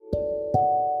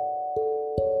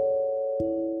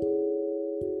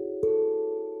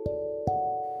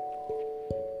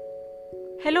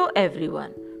Hello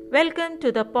everyone. Welcome to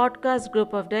the podcast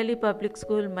group of Delhi Public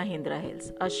School Mahendra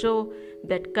Hills, a show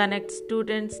that connects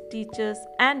students, teachers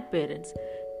and parents.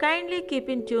 Kindly keep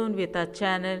in tune with our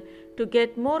channel to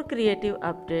get more creative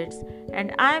updates,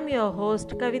 and I am your host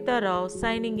Kavitha Rao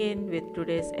signing in with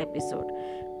today's episode,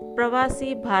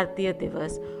 Pravasi Bharatiya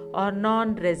Divas or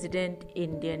Non-Resident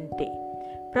Indian Day.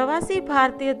 Pravasi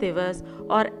Bharatiya Divas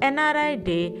or NRI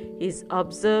Day is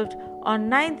observed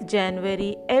on 9th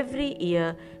January every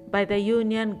year by the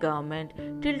Union government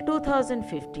till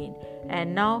 2015,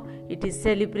 and now it is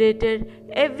celebrated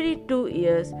every 2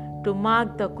 years to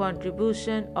mark the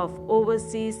contribution of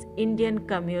overseas Indian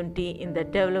community in the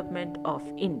development of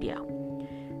India.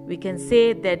 We can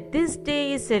say that this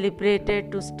day is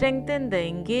celebrated to strengthen the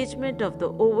engagement of the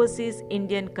overseas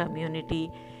Indian community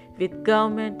with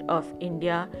Government of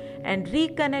India and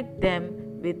reconnect them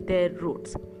with their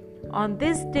roots. On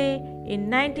this day in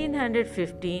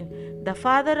 1915, the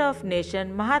father of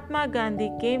nation Mahatma Gandhi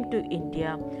came to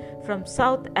India from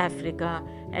South Africa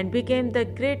and became the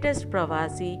greatest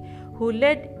Pravasi who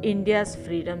led India's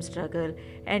freedom struggle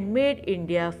and made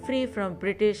India free from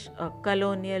British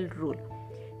colonial rule.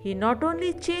 He not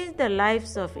only changed the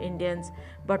lives of Indians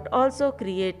but also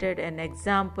created an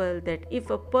example that if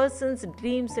a person's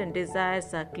dreams and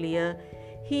desires are clear,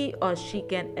 he or she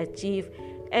can achieve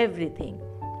everything.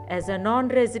 As a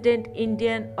non-resident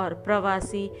Indian or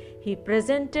Pravasi, he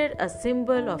presented a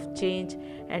symbol of change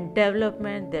and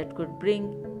development that could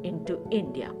bring into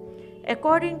India.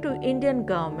 According to Indian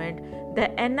government, the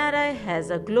NRI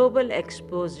has a global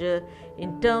exposure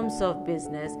in terms of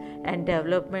business and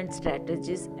development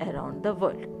strategies around the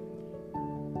world.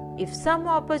 If some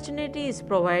opportunity is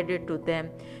provided to them,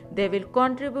 they will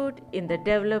contribute in the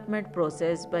development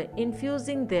process by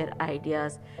infusing their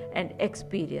ideas and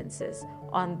experiences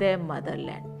on their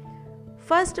motherland.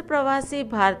 First Pravasi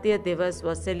Bharatiya Divas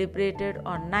was celebrated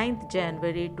on 9th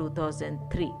January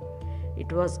 2003.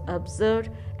 It was observed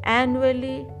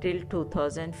annually till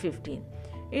 2015.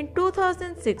 In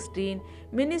 2016,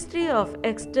 Ministry of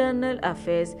External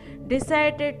Affairs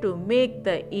decided to make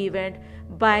the event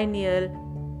biennial,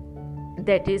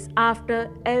 that is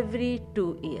after every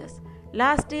 2 years.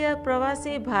 Last year,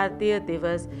 Pravasi Bharatiya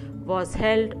Divas was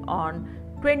held on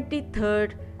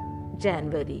 23rd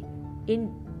January in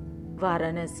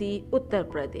Varanasi, Uttar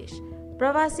Pradesh.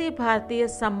 Pravasi Bharatiya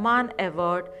Samman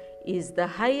Award is the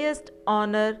highest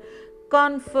honor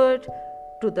conferred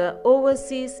to the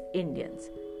overseas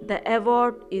Indians. The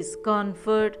award is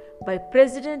conferred by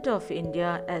President of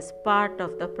India as part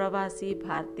of the Pravasi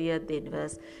Bharatiya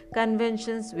Divas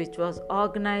conventions which was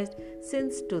organized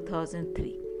since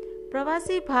 2003.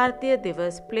 Pravasi Bharatiya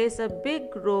Divas plays a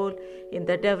big role in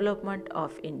the development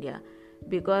of India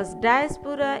because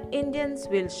diaspora Indians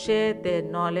will share their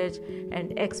knowledge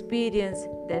and experience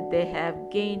that they have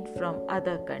gained from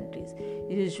other countries.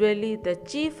 Usually, the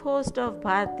chief host of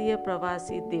Bharatiya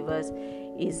Pravasi Divas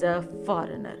is a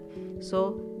foreigner.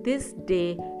 So, this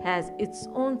day has its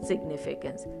own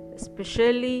significance,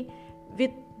 especially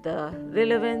with the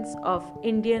relevance of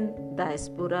Indian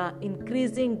diaspora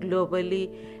increasing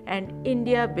globally and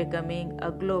India becoming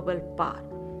a global power.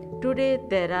 Today,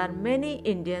 there are many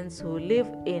Indians who live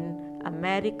in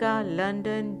America,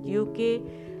 London, UK,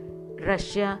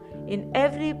 Russia, in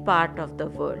every part of the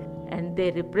world, and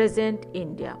they represent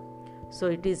India. So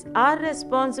it is our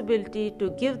responsibility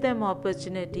to give them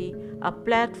opportunity, a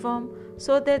platform,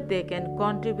 so that they can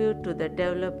contribute to the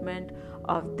development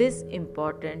of this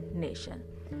important nation.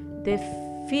 They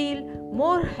feel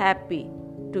more happy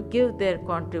to give their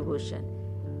contribution.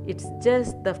 It's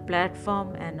just the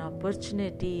platform, an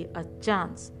opportunity, a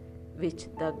chance which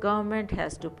the government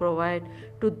has to provide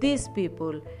to these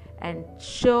people, and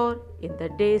sure in the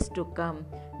days to come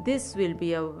this will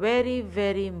be a very,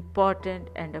 very important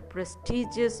and a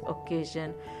prestigious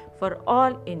occasion for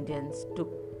all Indians to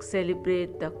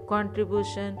celebrate the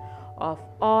contribution of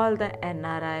all the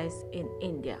NRIs in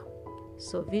India.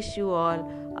 So wish you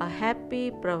all a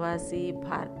happy Pravasi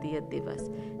Bharatiya Divas.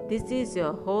 This is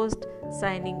your host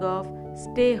signing off.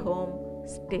 Stay home,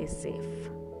 stay safe.